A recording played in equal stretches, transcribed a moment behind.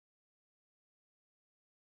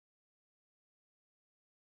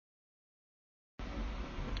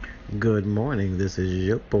Good morning. This is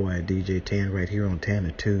your boy DJ Tan right here on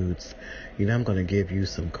Tanitudes. I'm going to give you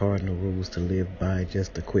some cardinal rules to live by.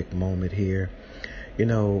 Just a quick moment here. You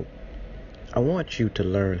know, I want you to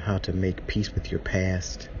learn how to make peace with your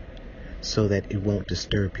past so that it won't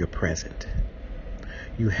disturb your present.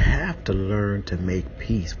 You have to learn to make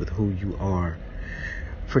peace with who you are.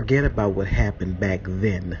 Forget about what happened back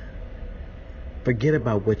then. Forget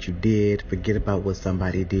about what you did. Forget about what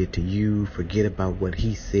somebody did to you. Forget about what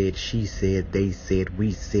he said, she said, they said,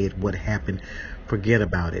 we said, what happened. Forget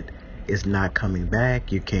about it. It's not coming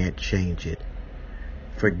back. You can't change it.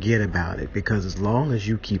 Forget about it, because as long as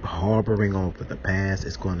you keep harboring over the past,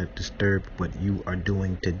 it's going to disturb what you are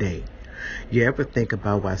doing today. You ever think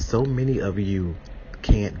about why so many of you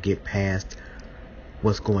can't get past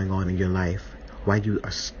what's going on in your life? Why you are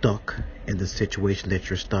stuck in the situation that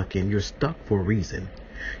you're stuck in? You're stuck for a reason.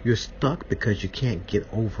 You're stuck because you can't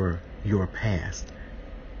get over your past.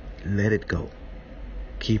 Let it go.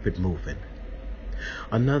 Keep it moving.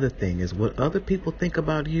 Another thing is, what other people think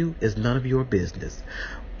about you is none of your business.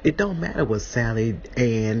 It don't matter what Sally,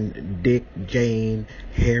 Ann, Dick, Jane,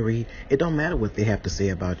 Harry, it don't matter what they have to say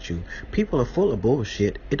about you. People are full of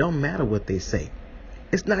bullshit. It don't matter what they say.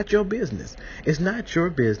 It's not your business. It's not your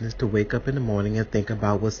business to wake up in the morning and think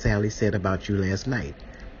about what Sally said about you last night.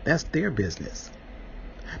 That's their business.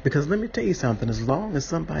 Because let me tell you something, as long as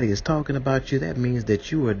somebody is talking about you, that means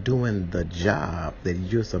that you are doing the job that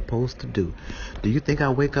you're supposed to do. Do you think I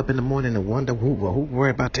wake up in the morning and wonder who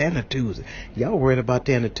worried about Tanitudes? Y'all worried about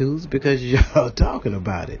Tanitudes because y'all talking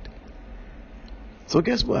about it. So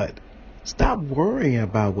guess what? Stop worrying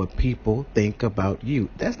about what people think about you.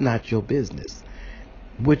 That's not your business.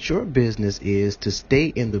 What your business is to stay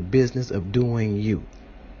in the business of doing you.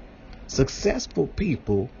 Successful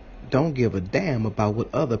people don't give a damn about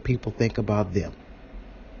what other people think about them.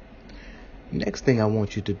 Next thing I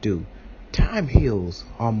want you to do, time heals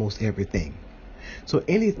almost everything. So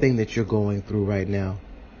anything that you're going through right now,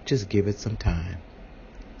 just give it some time.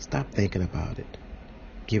 Stop thinking about it.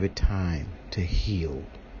 Give it time to heal.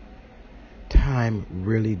 Time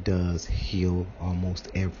really does heal almost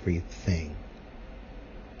everything.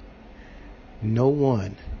 No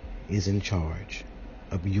one is in charge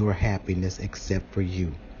of your happiness except for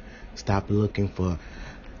you. Stop looking for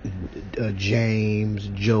James,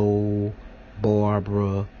 Joe,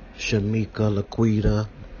 Barbara, Shamika, Laquita.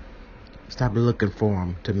 Stop looking for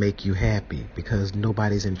them to make you happy, because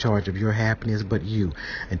nobody's in charge of your happiness but you.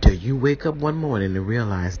 Until you wake up one morning and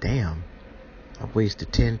realize, damn, I've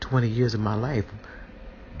wasted 10, 20 years of my life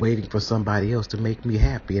waiting for somebody else to make me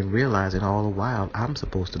happy, and realizing all the while I'm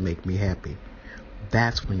supposed to make me happy.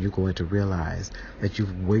 That's when you're going to realize that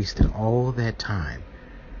you've wasted all that time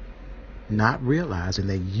not realizing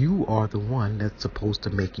that you are the one that's supposed to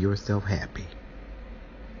make yourself happy.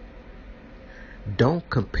 Don't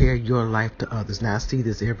compare your life to others. Now, I see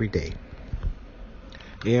this every day.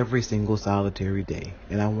 Every single solitary day.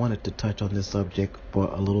 And I wanted to touch on this subject for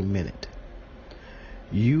a little minute.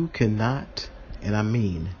 You cannot, and I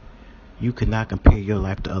mean, you cannot compare your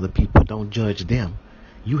life to other people. Don't judge them.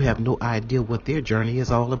 You have no idea what their journey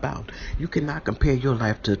is all about. You cannot compare your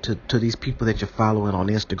life to these people that you're following on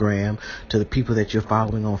Instagram, to the people that you're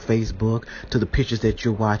following on Facebook, to the pictures that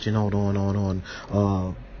you're watching on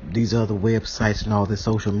these other websites and all this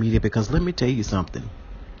social media. Because let me tell you something.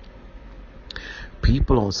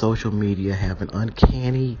 People on social media have an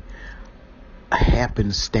uncanny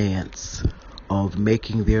happenstance of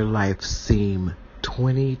making their life seem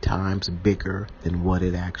 20 times bigger than what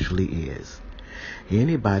it actually is.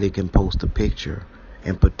 Anybody can post a picture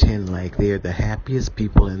and pretend like they're the happiest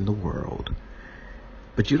people in the world.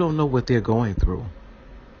 But you don't know what they're going through.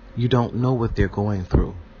 You don't know what they're going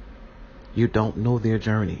through. You don't know their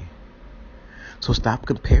journey. So stop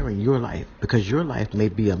comparing your life, because your life may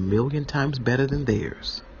be 1,000,000 times better than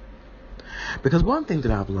theirs. Because one thing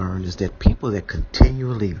that I've learned is that people that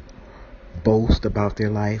continually boast about their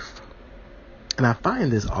life, and I find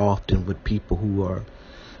this often with people who are,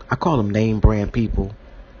 I call them name brand people,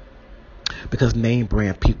 because name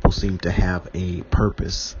brand people seem to have a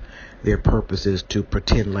purpose. Their purpose is to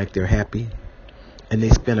pretend like they're happy, and they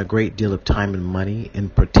spend a great deal of time and money in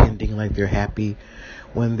pretending like they're happy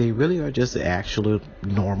when they really are just actual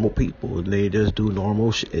normal people, and they just do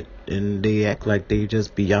normal shit, and they act like they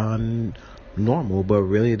just beyond normal, but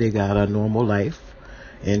really they got a normal life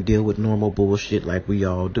and deal with normal bullshit like we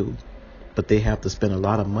all do. But they have to spend a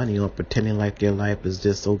lot of money on pretending like their life is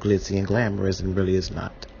just so glitzy and glamorous, and really it's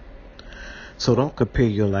not. So don't compare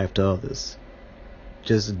your life to others.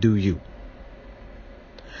 Just do you.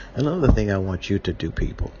 Another thing I want you to do,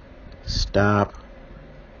 people, stop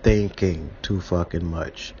thinking too fucking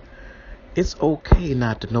much. It's okay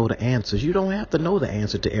not to know the answers. You don't have to know the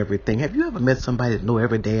answer to everything. Have you ever met somebody that know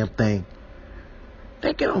every damn thing?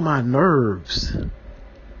 They get on my nerves.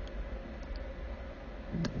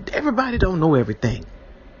 Everybody don't know everything.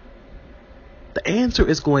 The answer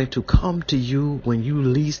is going to come to you when you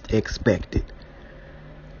least expect it.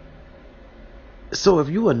 So if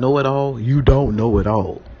you a know-it-all, you don't know it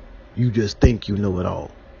all. You just think you know it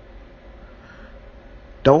all.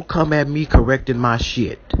 Don't come at me correcting my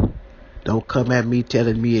shit. Don't come at me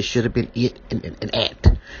telling me it should have been it and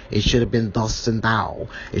at. It should have been thus and thou.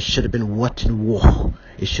 It should have been what and war.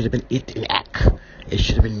 It should have been it and ack. It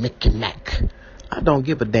should have been mick and mack. I don't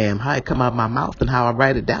give a damn how it come out of my mouth, and how I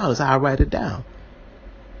write it down is how I write it down.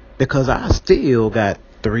 Because I still got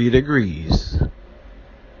 3 degrees.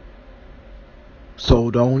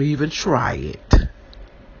 So don't even try it.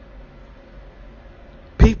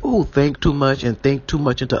 People who think too much and think too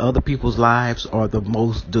much into other people's lives are the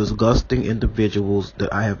most disgusting individuals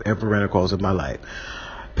that I have ever ran across in my life.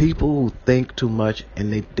 People who think too much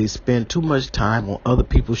and they spend too much time on other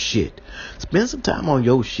people's shit. Spend some time on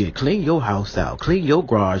your shit. Clean your house out. Clean your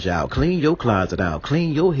garage out. Clean your closet out.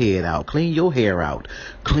 Clean your head out. Clean your hair out.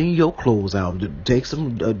 Clean your clothes out. Take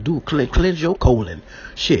some, cleanse your colon.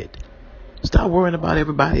 Shit. Stop worrying about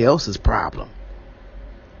everybody else's problem.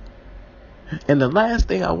 And the last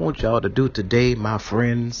thing I want y'all to do today, my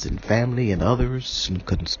friends and family and others and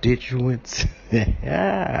constituents,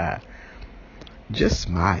 just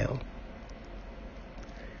smile.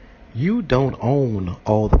 You don't own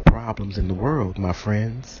all the problems in the world, my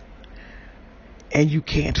friends. And you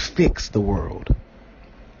can't fix the world.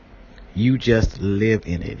 You just live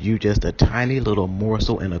in it. You just a tiny little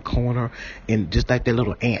morsel in a corner, and just like that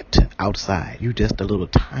little ant outside. You just a little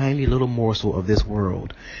tiny little morsel of this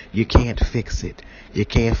world. You can't fix it. You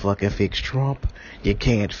can't fucking fix Trump. You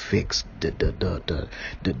can't fix the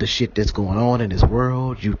shit that's going on in this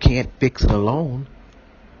world. You can't fix it alone.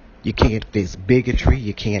 You can't fix bigotry.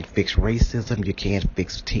 You can't fix racism. You can't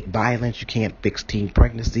fix violence. You can't fix teen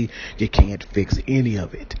pregnancy. You can't fix any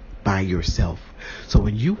of it by yourself. So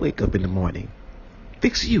when you wake up in the morning,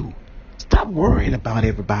 fix you. Stop worrying about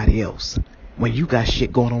everybody else when you got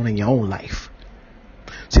shit going on in your own life.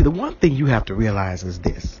 See, the one thing you have to realize is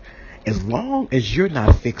this. As long as you're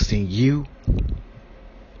not fixing you,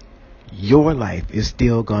 your life is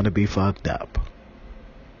still going to be fucked up.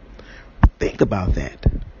 Think about that.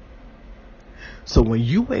 So when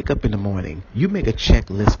you wake up in the morning, you make a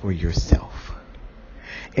checklist for yourself.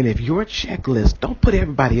 And if your checklist, don't put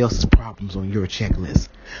everybody else's problems on your checklist.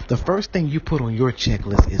 The first thing you put on your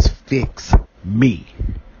checklist is fix me.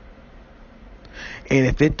 And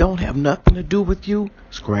if it don't have nothing to do with you,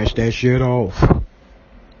 scratch that shit off.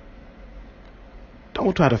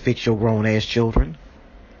 Don't try to fix your grown ass children.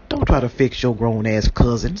 Don't try to fix your grown ass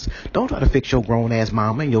cousins. Don't try to fix your grown ass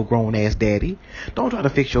mama and your grown ass daddy. Don't try to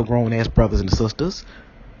fix your grown ass brothers and sisters.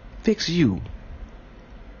 Fix you.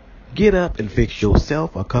 Get up and fix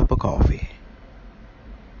yourself a cup of coffee.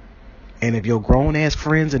 And if your grown ass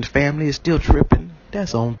friends and family is still tripping,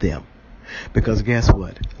 that's on them. Because guess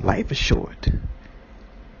what? Life is short.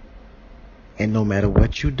 And no matter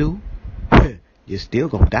what you do, you're still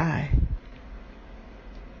gonna die.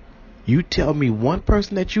 You tell me one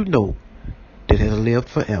person that you know that has lived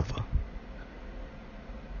forever.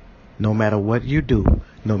 No matter what you do,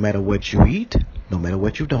 no matter what you eat, no matter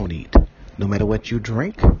what you don't eat, no matter what you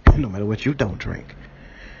drink, no matter what you don't drink,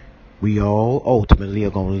 we all ultimately are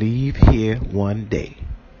going to leave here one day.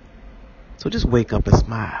 So just wake up and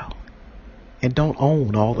smile. And don't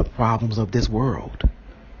own all the problems of this world.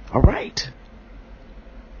 All right?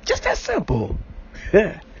 Just that simple.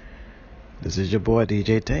 This is your boy,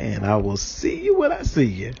 DJ Tan. I will see you when I see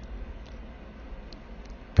you.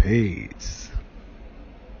 Peace.